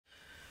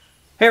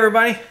Hey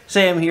everybody,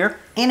 Sam here.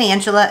 And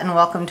Angela, and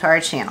welcome to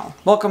our channel.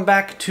 Welcome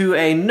back to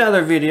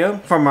another video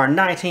from our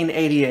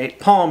 1988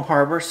 Palm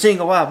Harbor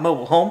single-wide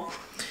mobile home.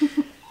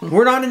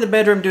 We're not in the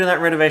bedroom doing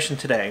that renovation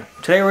today.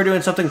 Today we're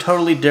doing something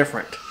totally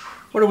different.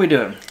 What are we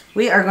doing?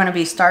 We are going to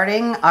be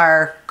starting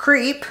our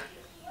creep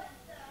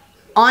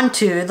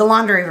onto the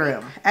laundry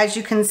room. As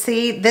you can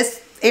see,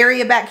 this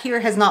area back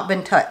here has not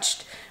been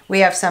touched.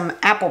 We have some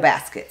apple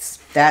baskets.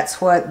 That's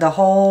what the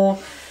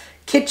whole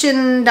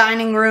kitchen,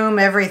 dining room,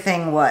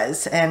 everything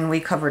was, and we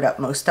covered up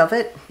most of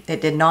it.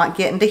 It did not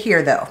get into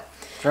here though.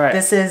 Right.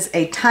 This is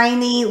a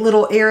tiny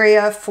little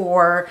area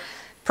for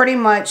pretty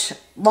much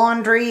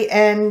laundry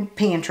and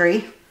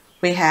pantry.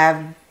 We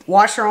have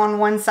washer on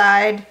one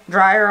side,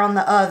 dryer on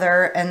the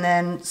other, and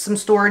then some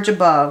storage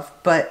above,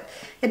 but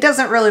it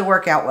doesn't really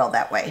work out well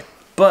that way.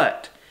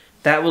 But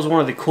that was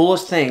one of the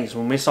coolest things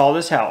when we saw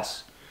this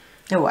house.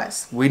 It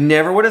was. We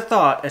never would have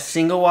thought a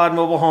single-wide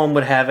mobile home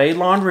would have a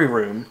laundry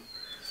room.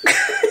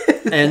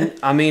 And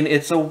I mean,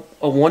 it's a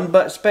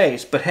one-butt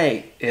space, but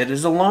hey, it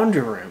is a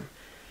laundry room.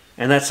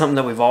 And that's something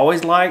that we've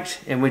always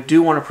liked and we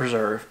do want to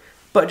preserve,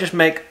 but just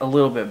make a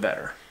little bit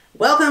better.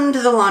 Welcome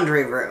to the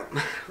laundry room.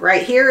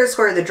 Right here is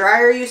where the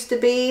dryer used to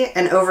be,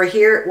 and over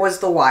here was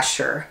the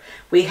washer.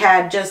 We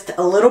had just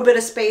a little bit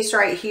of space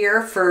right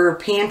here for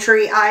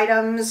pantry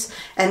items,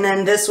 and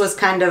then this was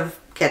kind of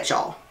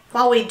catch-all.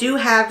 While we do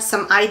have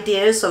some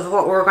ideas of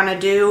what we're going to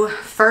do,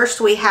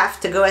 first we have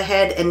to go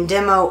ahead and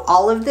demo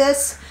all of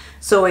this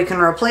so we can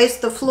replace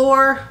the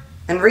floor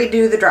and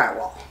redo the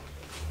drywall.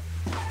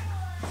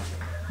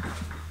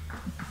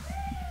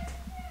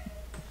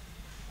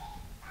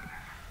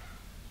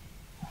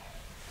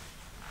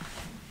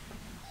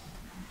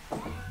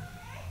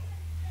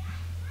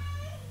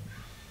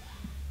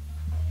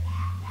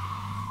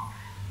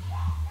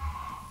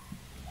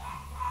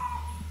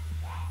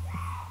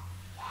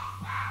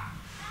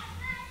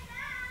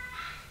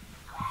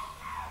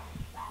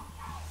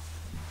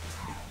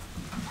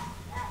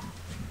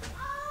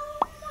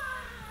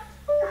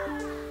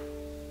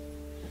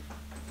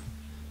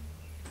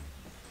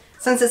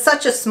 Since it's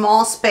such a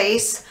small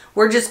space,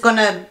 we're just going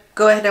to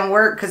go ahead and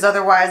work because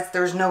otherwise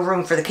there's no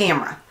room for the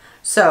camera.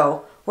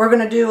 So we're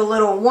going to do a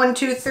little 1,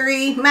 2,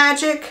 3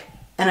 magic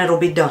and it'll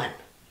be done.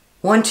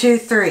 1, 2,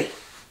 3.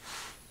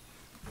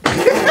 What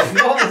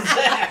was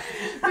that?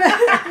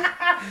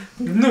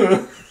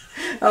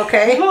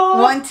 Okay,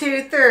 1,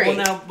 2, 3. Well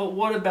now, but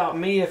what about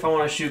me if I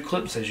want to shoot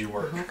clips as you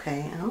work?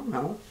 Okay, I don't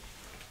know.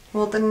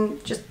 Well then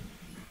just,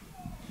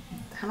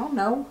 I don't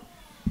know.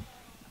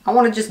 I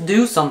want to just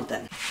do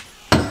something.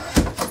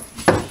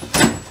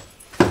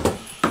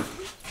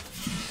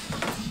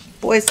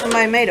 Boy,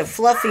 somebody made a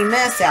fluffy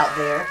mess out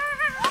there.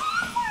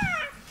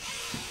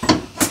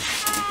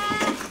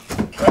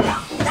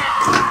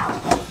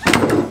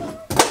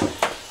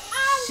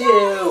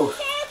 Shoo.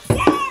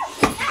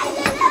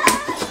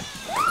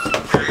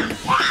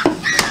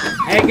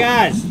 Hey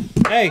guys,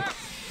 hey,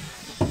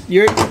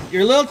 you're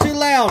a little too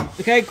loud.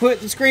 Okay,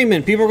 quit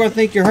screaming. People are gonna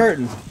think you're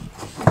hurting.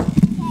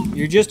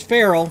 You're just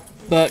feral,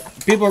 but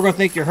people are gonna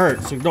think you're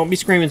hurt. So don't be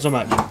screaming so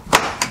much.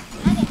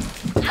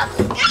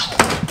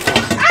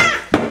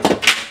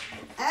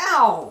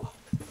 Ow!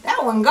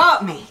 That one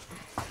got me.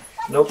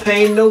 No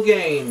pain, no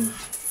gain.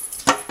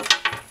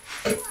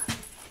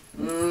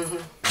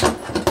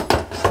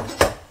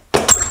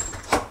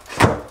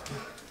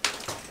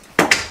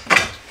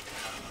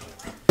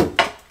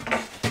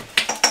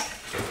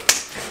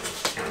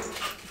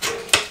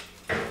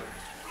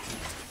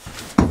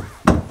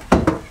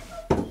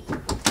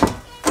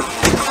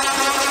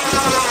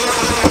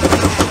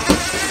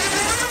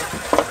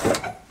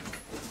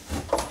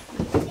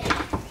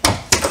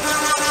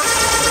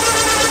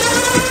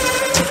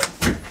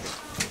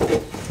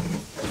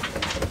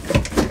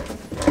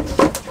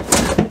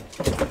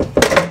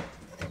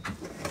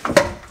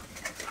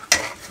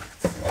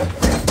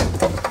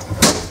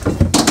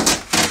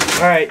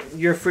 Alright,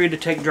 you're free to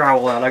take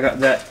drywall out. I got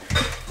that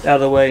out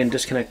of the way and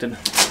disconnected.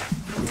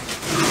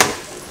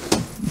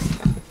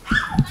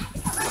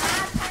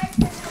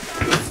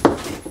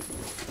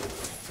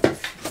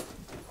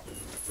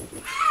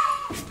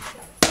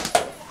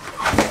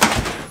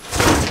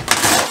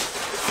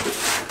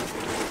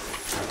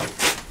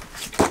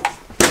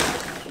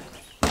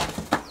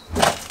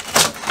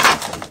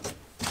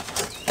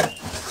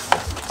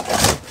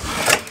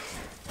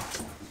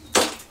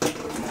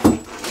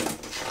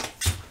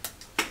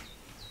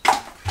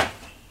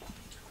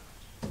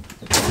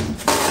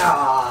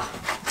 Ah,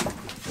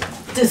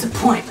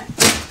 disappointment.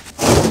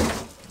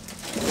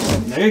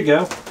 There you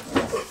go.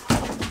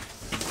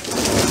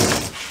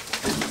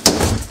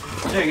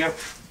 There you go.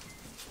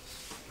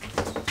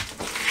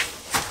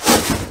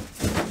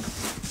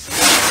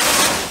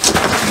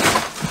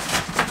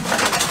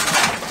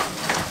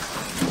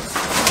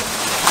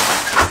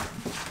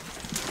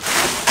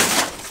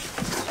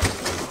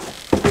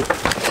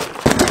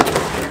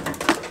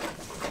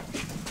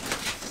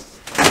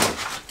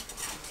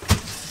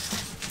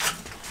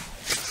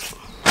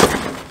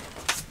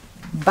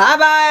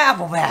 Bye-bye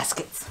apple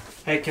baskets.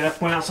 Hey, can I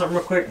point out something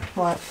real quick?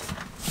 What?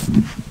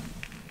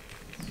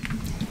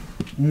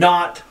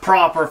 Not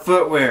proper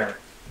footwear.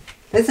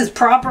 This is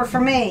proper for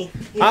me.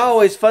 I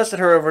always fuss at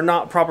her over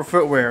not proper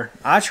footwear.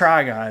 I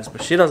try, guys,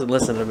 but she doesn't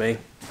listen to me.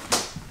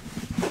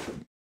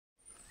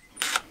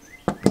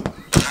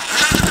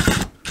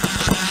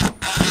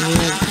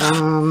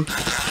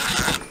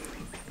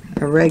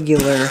 A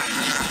regular.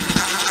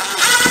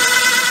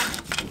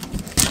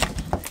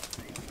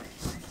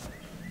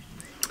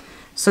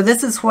 So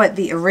this is what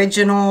the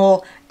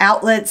original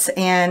outlets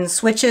and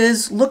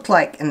switches looked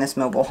like in this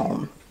mobile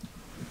home.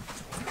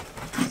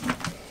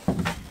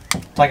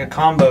 It's like a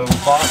combo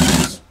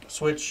box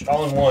switch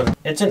all in one.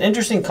 It's an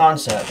interesting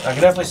concept. I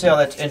can definitely see how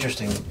that's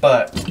interesting,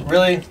 but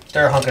really,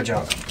 they're a hunk of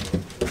junk.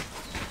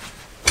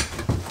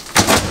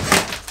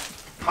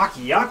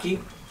 Hockey yaki.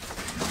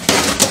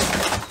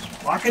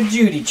 Like a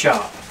Judy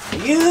chop.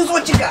 Use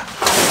what you got.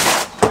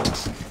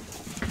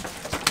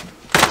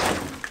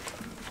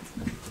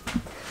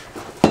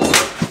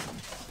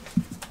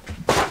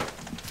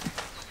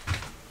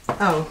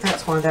 Oh,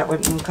 that's why that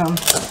wouldn't come.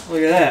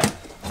 Look at that.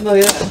 Look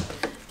at that.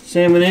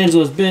 Sam and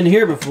Angela's been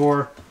here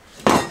before.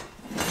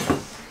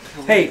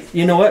 Hey,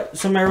 you know what?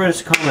 Somebody wrote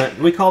us a comment.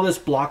 We call this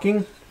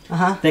blocking.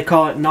 Uh-huh. They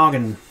call it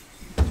noggin.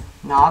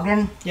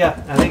 Noggin?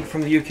 Yeah, I think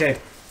from the UK.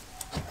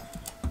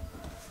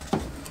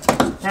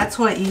 That's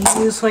what you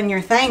use when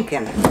you're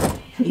thinking.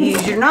 You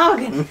use your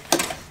noggin.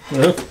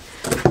 Well,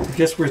 I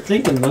guess we're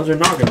thinking those are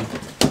noggin.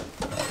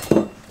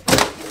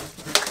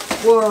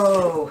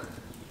 Whoa.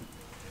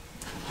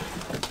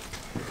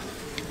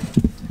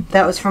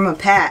 That was from a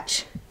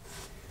patch.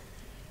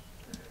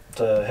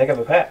 It's a heck of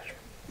a patch.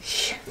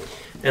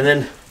 And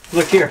then,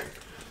 look here.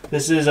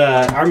 This is,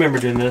 I remember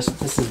doing this.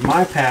 This is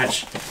my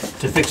patch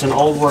to fix an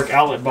old work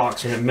outlet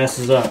box and it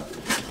messes up.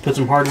 Put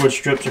some hardwood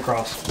strips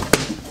across.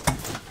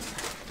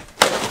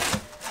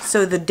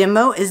 So the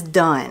demo is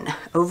done.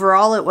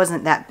 Overall, it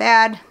wasn't that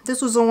bad.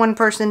 This was a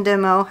one-person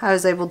demo. I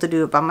was able to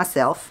do it by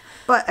myself.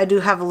 But I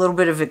do have a little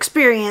bit of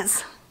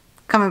experience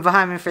coming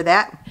behind me for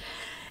that.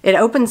 It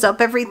opens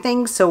up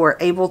everything so we're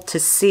able to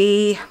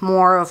see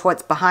more of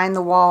what's behind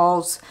the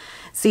walls,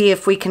 see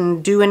if we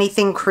can do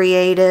anything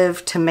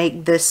creative to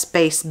make this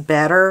space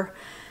better,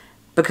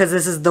 because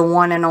this is the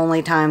one and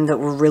only time that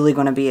we're really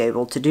going to be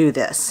able to do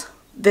this.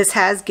 This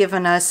has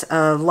given us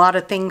a lot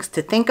of things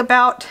to think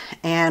about,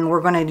 and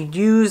we're going to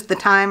use the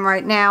time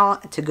right now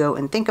to go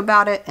and think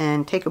about it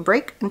and take a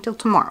break until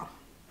tomorrow.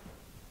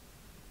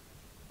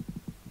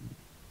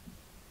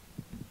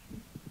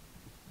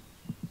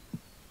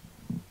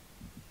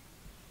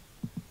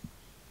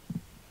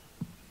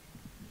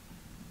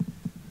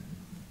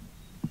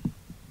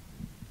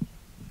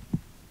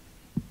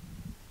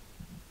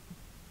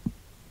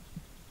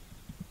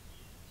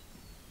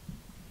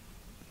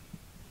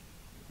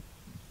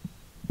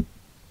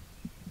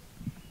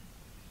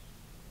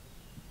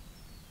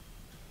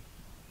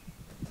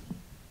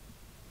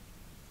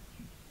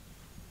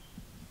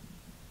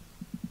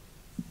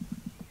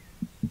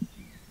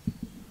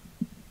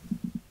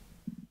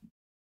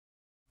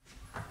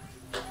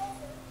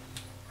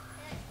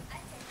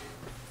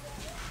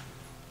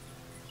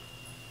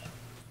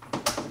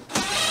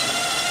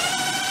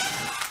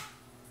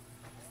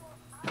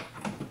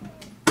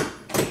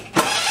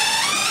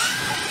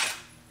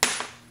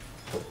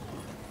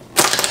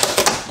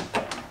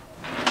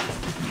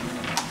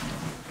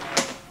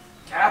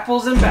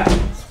 Apples and battles.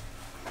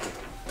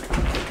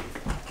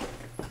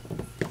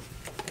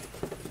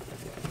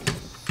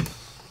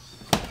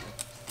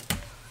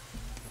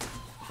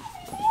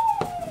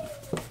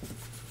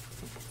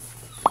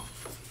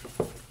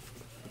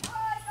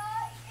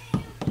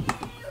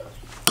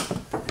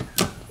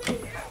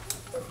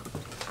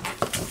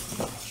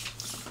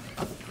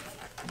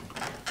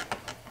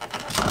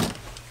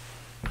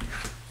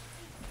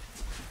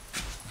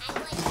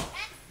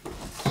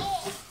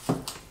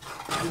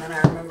 And then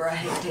I remember I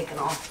hate taking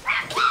off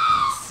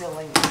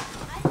silly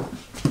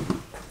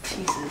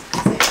pieces.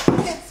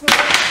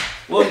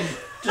 Well,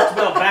 just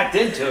about backed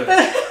into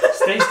it.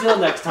 Stay still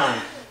next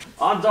time.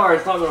 Odds are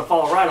it's not going to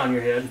fall right on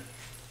your head.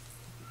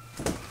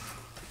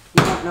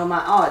 You don't know my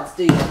odds,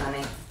 do you,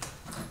 honey?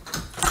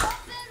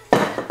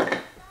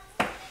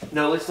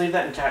 No, let's leave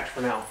that intact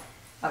for now.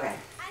 Okay.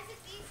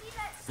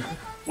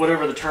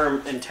 Whatever the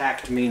term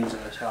intact means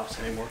in this house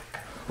anymore.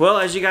 Well,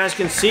 as you guys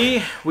can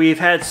see, we've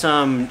had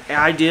some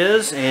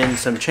ideas and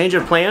some change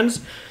of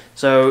plans.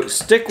 So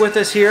stick with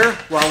us here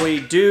while we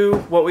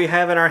do what we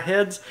have in our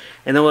heads,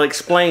 and then we'll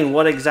explain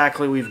what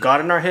exactly we've got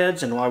in our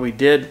heads and why we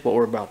did what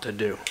we're about to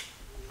do.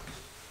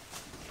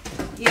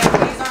 Yeah,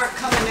 these aren't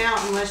coming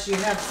out unless you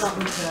have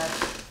something to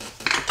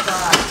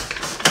try.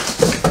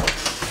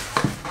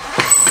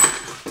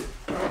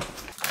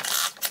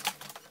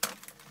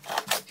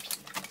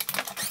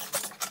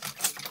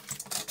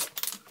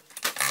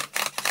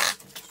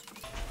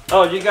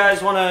 Oh, you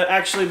guys want to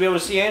actually be able to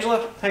see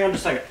Angela? Hang on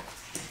just a second.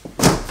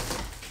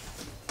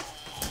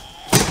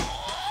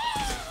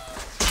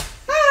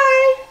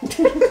 Hi!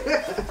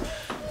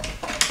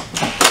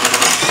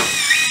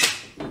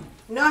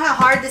 You know how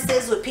hard this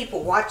is with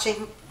people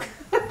watching?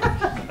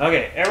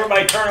 Okay,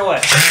 everybody turn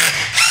away.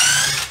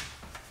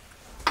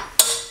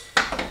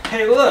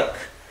 Hey, look.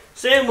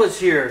 Sam was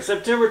here,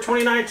 September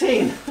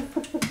 2019.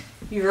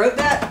 You wrote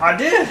that? I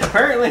did,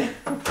 apparently.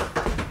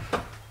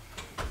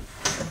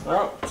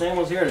 Well, Sam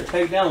was here to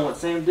take down what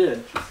Sam did.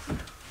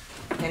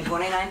 In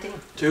 2019?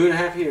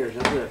 2.5 years,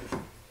 that's it.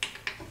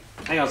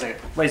 Hang on a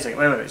second. Wait a second.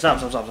 Wait.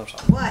 Stop.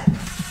 What?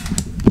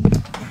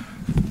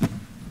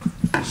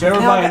 Show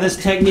everybody this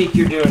technique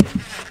you're doing.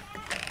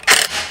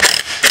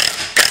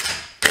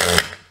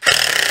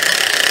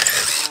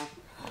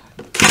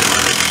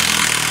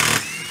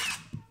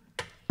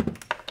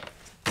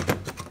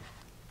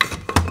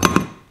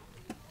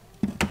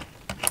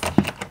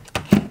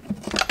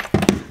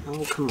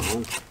 Oh, come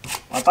on.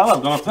 I thought I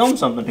was going to film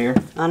something here.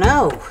 I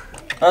know.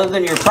 Other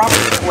than your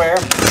property square.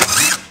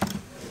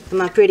 And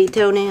my pretty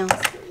toenails.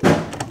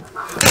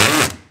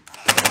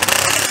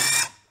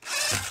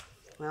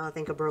 Well, I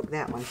think I broke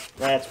that one.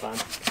 That's fine.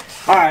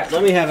 Alright,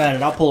 let me have at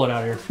it. I'll pull it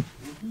out here.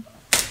 Well,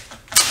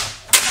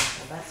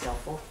 that's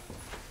helpful.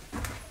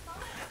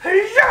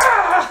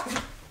 Yeah!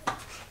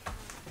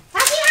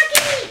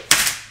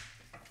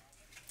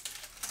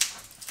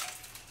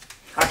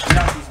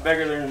 Hockey's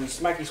bigger than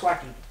Smacky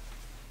Swacky.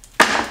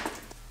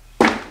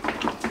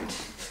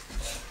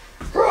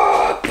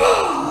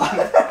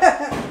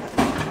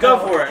 Go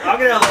for it. I'll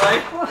get out of the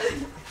way.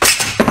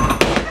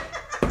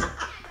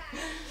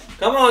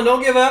 Come on,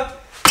 don't give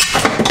up.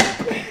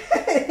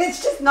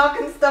 It's just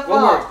knocking stuff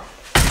One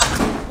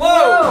off. more.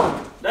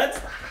 Whoa! That's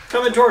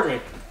coming towards me.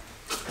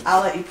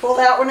 I'll let you pull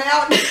that one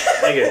out.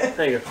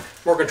 Thank you.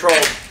 More control.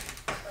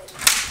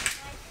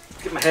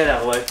 Get my head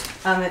out of the way.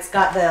 It's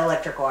got the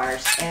electric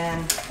wires,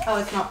 and oh,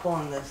 it's not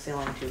pulling the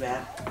ceiling too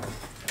bad.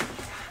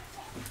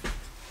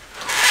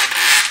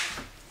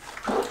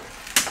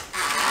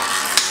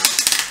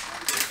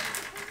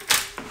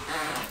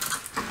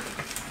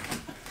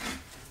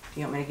 Do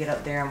you want me to get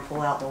up there and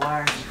pull out the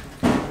wires?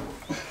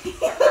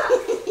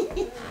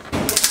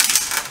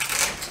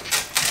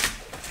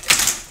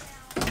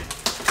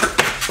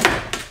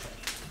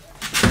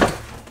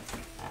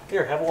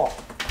 Here, have a walk.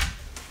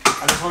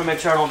 I just want to make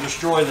sure I don't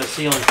destroy the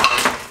ceiling.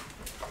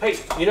 Hey,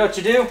 you know what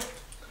you do?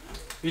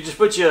 You just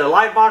put your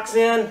light box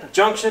in, a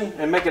junction,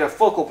 and make it a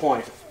focal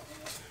point.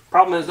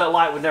 Problem is that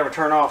light would never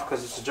turn off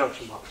because it's a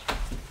junction box.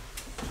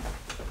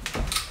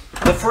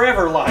 The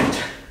forever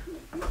light.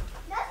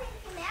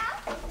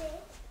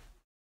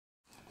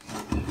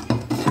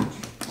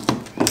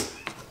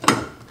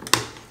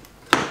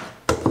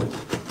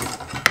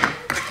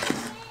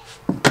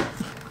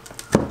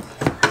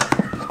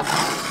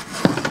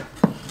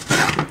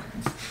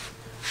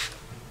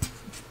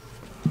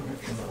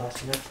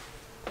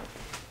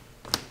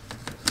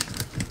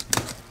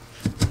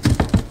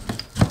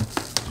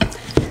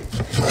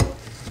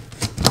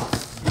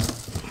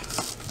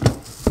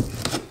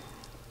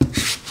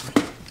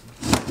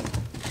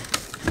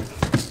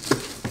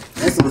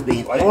 This one's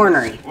being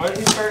ornery. Why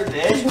didn't you start at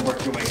the edge and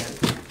work your way in?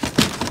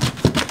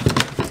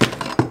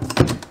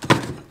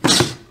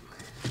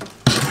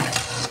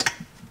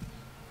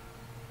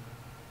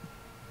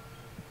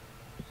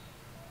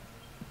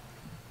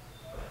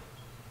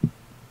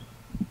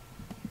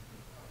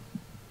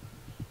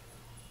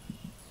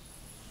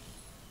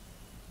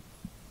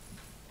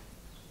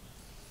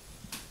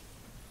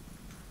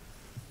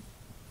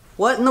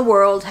 What in the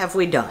world have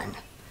we done?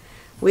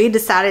 We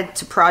decided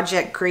to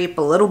project creep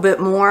a little bit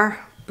more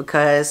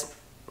because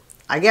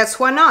I guess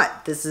why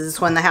not? This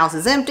is when the house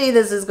is empty.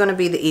 This is going to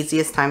be the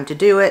easiest time to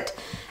do it.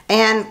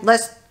 And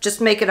let's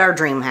just make it our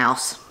dream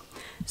house.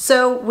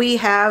 So we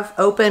have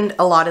opened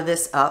a lot of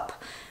this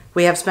up.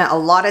 We have spent a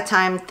lot of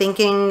time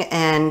thinking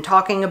and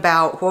talking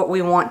about what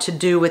we want to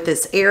do with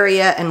this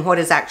area and what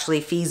is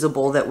actually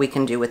feasible that we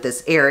can do with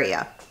this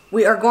area.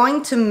 We are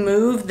going to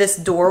move this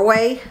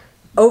doorway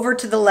over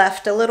to the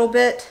left a little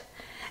bit,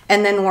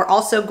 and then we're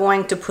also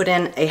going to put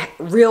in a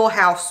real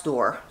house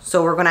door.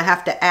 So we're going to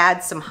have to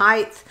add some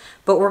height,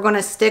 but we're going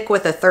to stick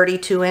with a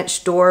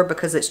 32-inch door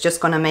because it's just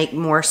going to make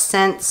more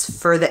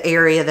sense for the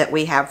area that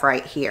we have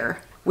right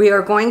here. We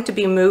are going to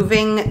be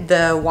moving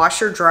the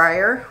washer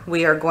dryer.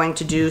 We are going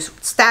to do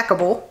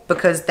stackable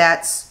because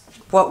that's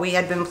what we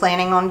had been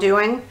planning on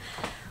doing.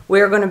 We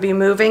are going to be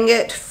moving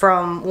it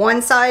from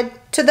one side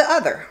to the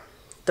other.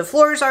 The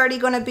floor is already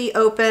going to be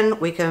open.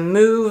 We can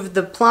move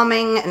the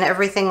plumbing and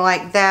everything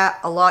like that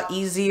a lot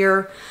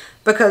easier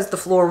because the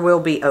floor will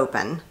be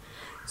open.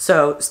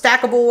 So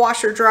stackable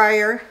washer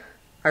dryer.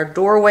 Our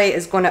doorway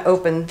is going to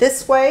open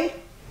this way,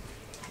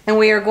 and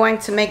we are going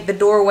to make the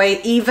doorway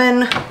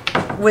even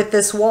with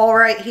this wall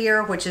right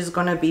here, which is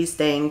going to be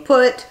staying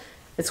put.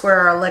 It's where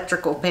our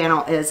electrical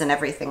panel is and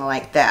everything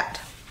like that.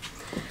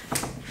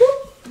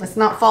 Let's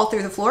not fall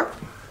through the floor.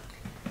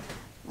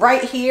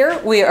 Right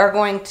here, we are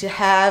going to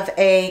have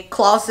a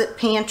closet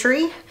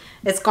pantry.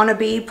 It's going to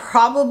be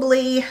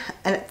probably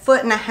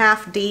 1.5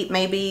 feet deep,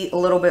 maybe a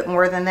little bit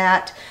more than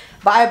that,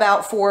 by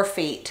about 4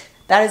 feet.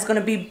 That is going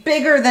to be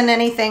bigger than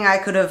anything I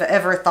could have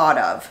ever thought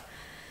of.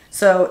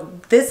 So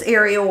this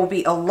area will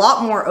be a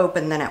lot more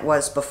open than it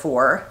was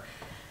before.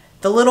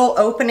 The little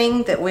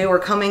opening that we were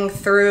coming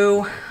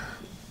through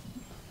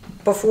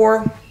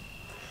before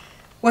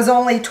was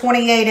only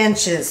 28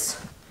 inches.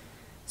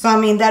 So I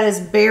mean, that is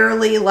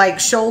barely like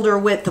shoulder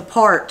width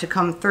apart to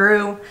come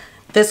through.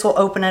 This will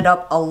open it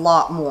up a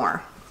lot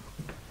more.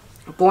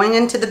 Going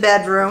into the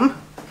bedroom,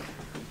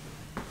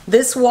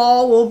 this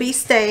wall will be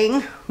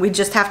staying. We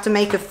just have to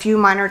make a few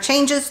minor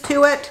changes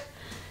to it.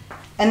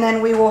 And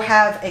then we will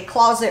have a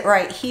closet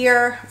right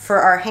here for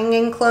our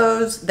hanging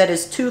clothes that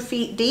is 2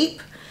 feet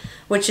deep,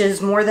 which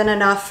is more than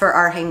enough for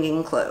our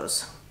hanging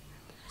clothes.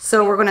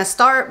 So we're going to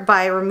start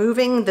by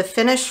removing the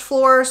finished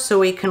floor so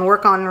we can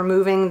work on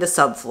removing the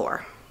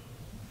subfloor.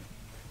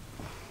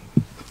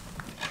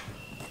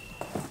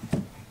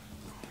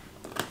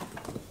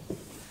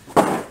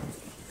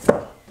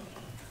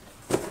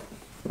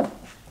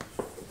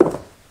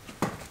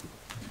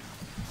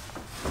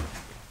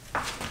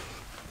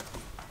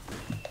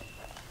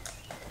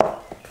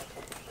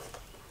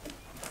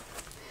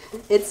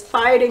 It's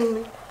fighting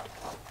me.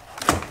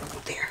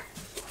 There.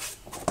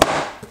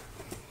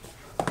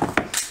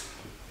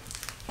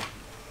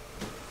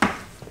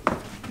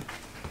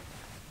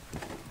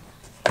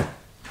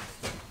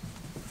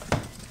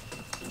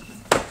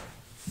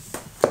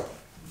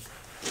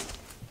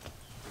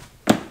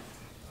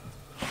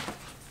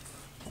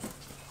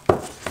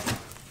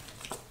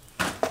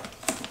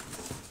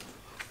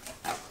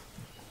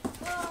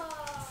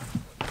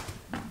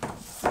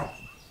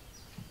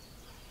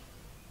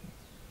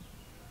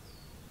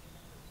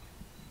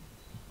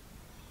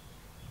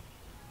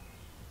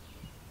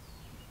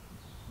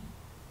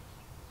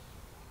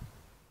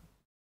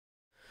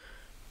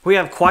 We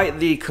have quite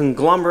the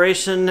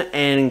conglomeration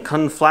and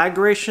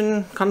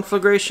conflagration,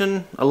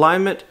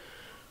 alignment.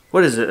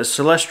 What is it? A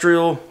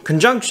celestial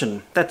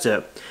conjunction. That's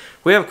it.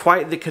 We have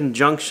quite the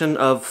conjunction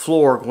of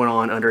floor going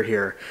on under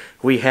here.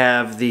 We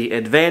have the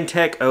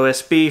Advantech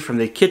OSB from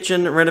the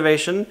kitchen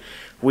renovation.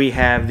 We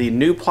have the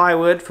new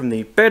plywood from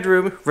the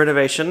bedroom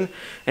renovation.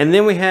 And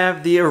then we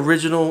have the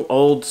original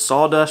old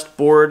sawdust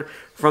board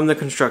from the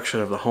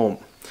construction of the home.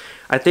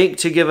 I think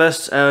to give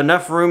us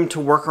enough room to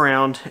work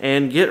around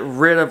and get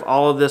rid of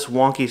all of this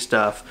wonky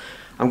stuff,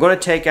 I'm going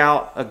to take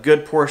out a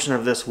good portion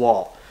of this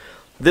wall.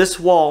 This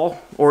wall,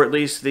 or at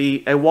least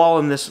a wall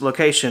in this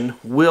location,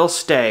 will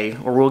stay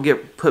or will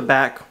get put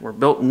back or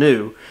built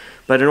new.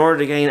 But in order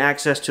to gain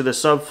access to the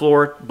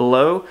subfloor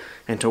below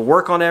and to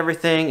work on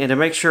everything and to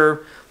make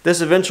sure this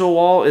eventual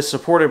wall is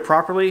supported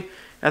properly,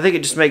 I think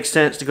it just makes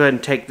sense to go ahead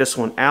and take this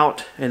one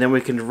out, and then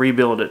we can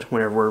rebuild it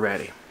whenever we're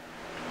ready.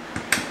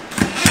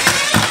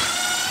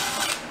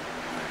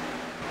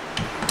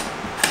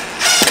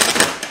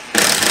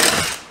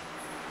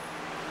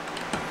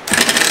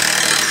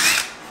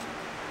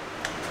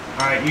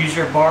 Alright, use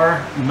your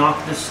bar,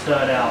 knock this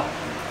stud out.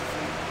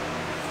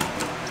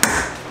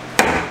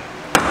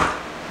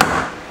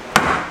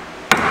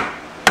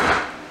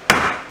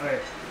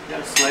 Alright, you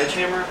got a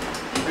sledgehammer?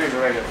 Here's a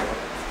regular one.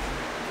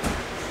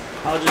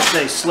 I'll just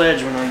say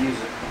sledge when I use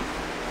it.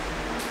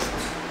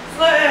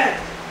 Sledge!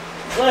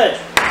 Sledge!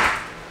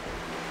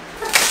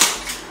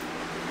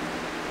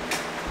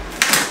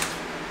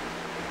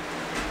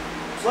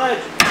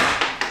 Sledge!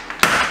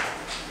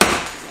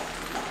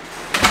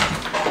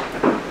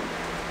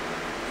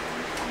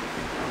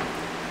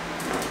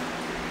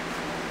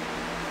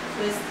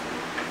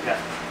 Yeah.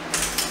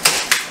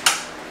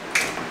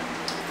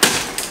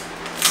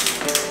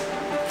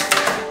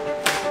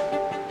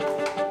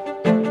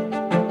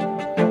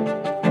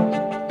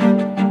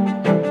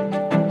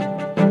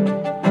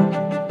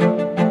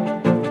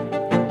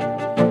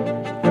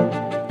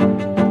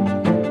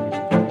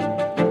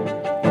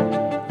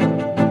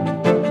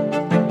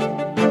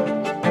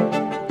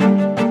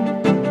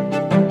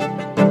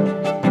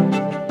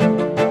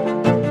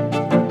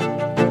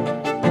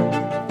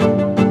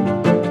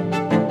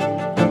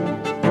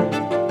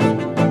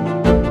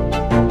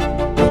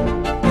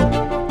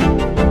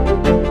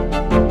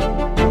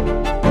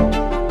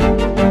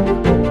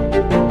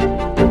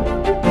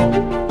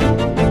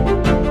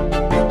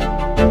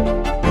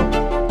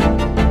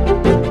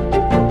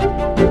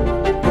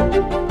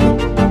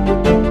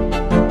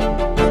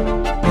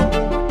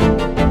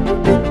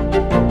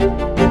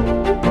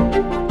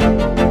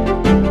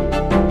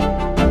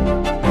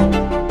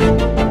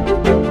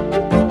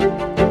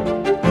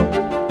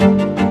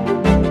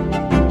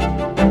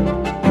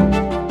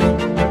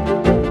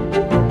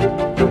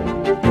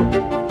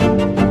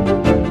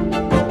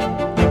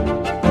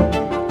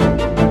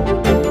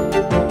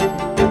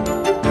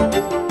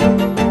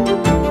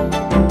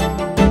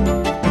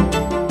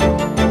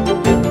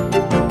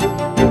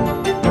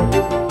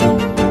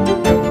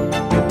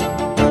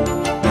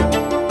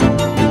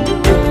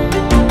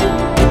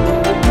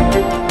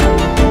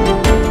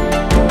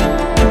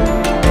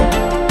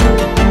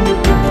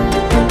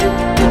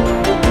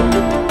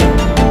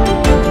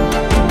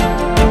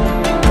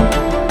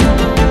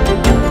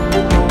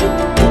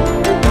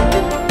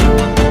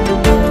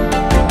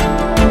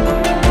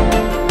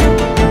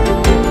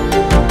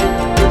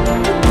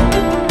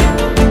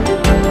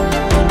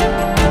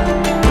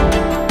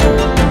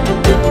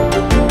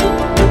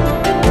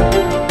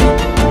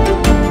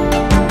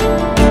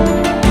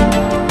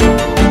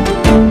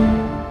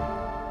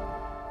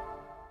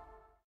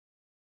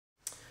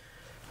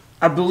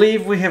 I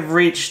believe we have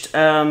reached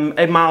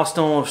a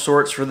milestone of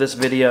sorts for this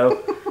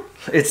video.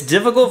 It's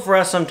difficult for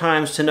us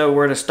sometimes to know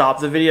where to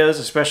stop the videos,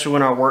 especially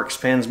when our work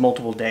spans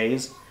multiple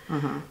days.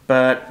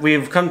 But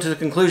we've come to the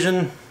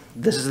conclusion,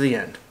 this is the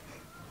end.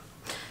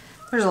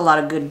 There's a lot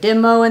of good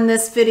demo in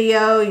this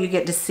video. You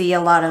get to see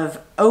a lot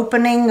of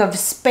opening of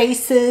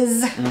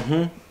spaces.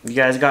 You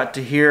guys got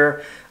to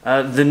hear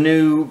the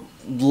new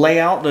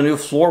layout, the new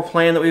floor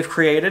plan that we've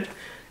created.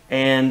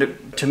 And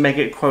to make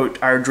it,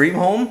 quote, our dream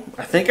home.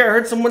 I think I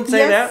heard someone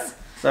say that.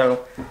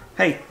 So,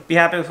 hey, be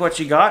happy with what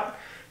you got.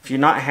 If you're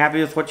not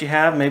happy with what you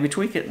have, maybe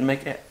tweak it and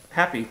make it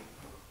happy.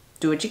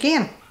 Do what you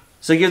can.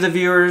 So give the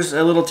viewers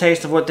a little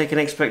taste of what they can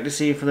expect to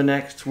see for the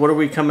next. What are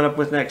we coming up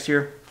with next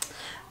year?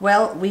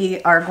 Well,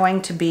 we are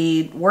going to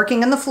be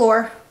working on the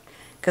floor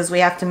because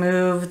we have to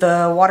move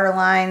the water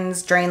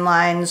lines, drain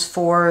lines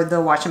for the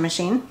washing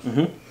machine.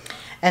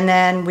 And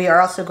then we are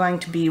also going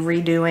to be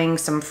redoing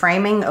some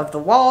framing of the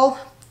wall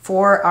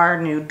for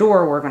our new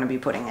door we're going to be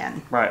putting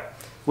in. Right.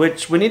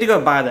 Which we need to go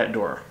buy that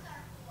door.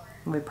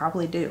 We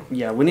probably do.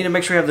 Yeah, we need to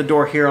make sure we have the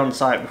door here on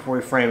site before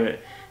we frame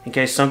it in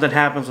case something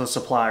happens with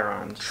supply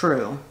runs.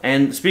 True.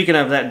 And speaking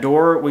of that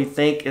door, we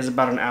think is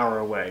about an hour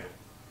away.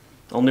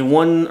 Only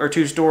 1 or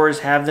 2 stores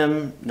have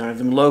them, none of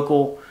them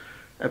local.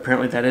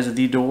 Apparently that is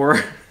the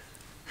door.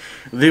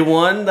 The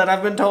one that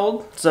I've been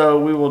told. So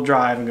we will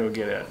drive and go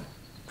get it.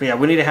 But yeah,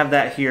 we need to have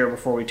that here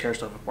before we tear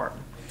stuff apart.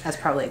 That's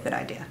probably a good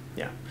idea.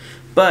 Yeah.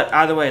 But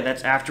either way,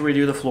 that's after we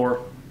do the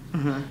floor.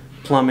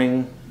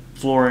 Plumbing,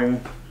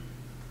 flooring,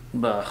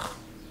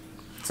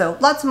 So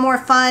lots more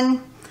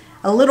fun,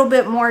 a little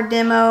bit more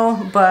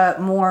demo,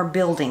 but more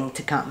building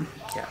to come.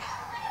 Yeah.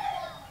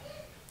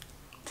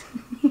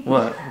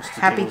 What?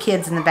 Happy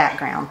kids in the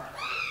background.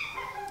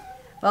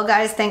 Well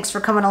guys, thanks for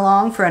coming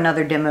along for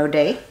another demo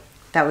day.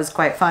 That was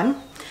quite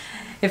fun.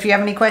 If you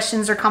have any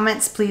questions or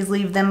comments, please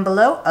leave them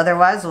below.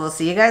 Otherwise, we'll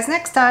see you guys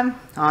next time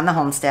on the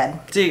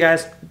homestead. See you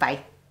guys.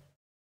 Bye.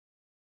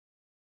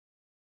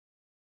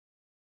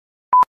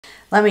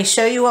 Let me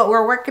show you what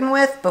we're working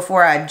with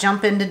before I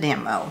jump into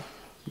demo.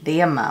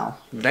 Demo.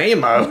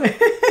 Demo?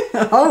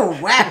 Oh,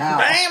 wow.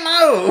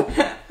 Demo!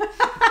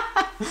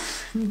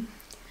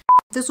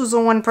 This was a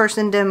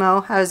one-person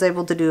demo. I was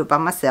able to do it by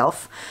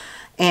myself.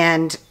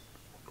 And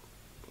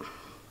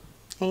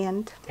the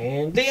end.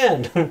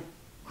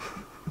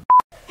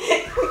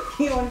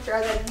 You want to try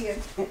that again?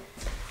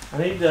 I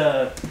need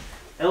the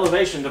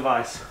elevation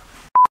device.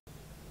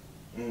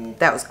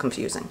 That was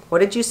confusing. What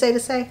did you say to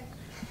say?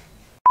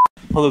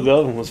 Although the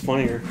other one was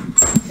funnier.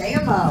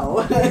 Demo.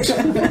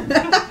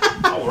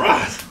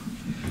 Alright.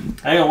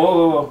 Hang on,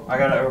 whoa. I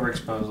gotta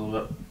overexpose a little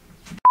bit.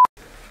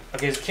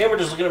 Okay, is the camera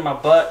just looking at my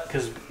butt?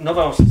 Because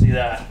nobody wants to see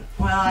that.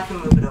 Well, I can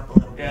move it up a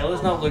little bit. Yeah,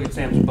 let's not look at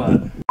Sam's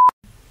butt.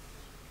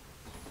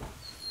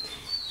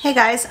 Hey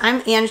guys,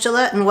 I'm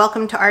Angela and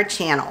welcome to our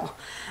channel.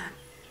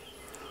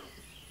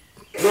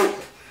 The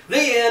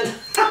end!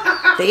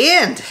 The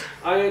end!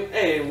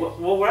 Hey,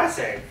 what would I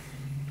say?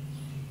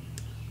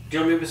 Do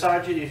you want me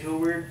beside you? Do you feel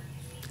weird?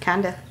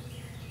 Kinda.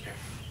 Okay.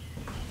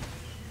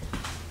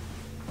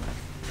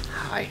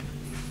 Hi.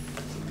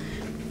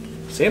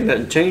 Sam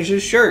hasn't changed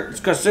his shirt. It's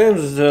because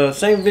Sam's the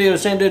same video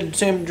Sam did,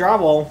 same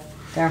drywall.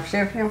 Down.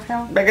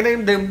 Back a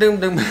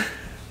doom.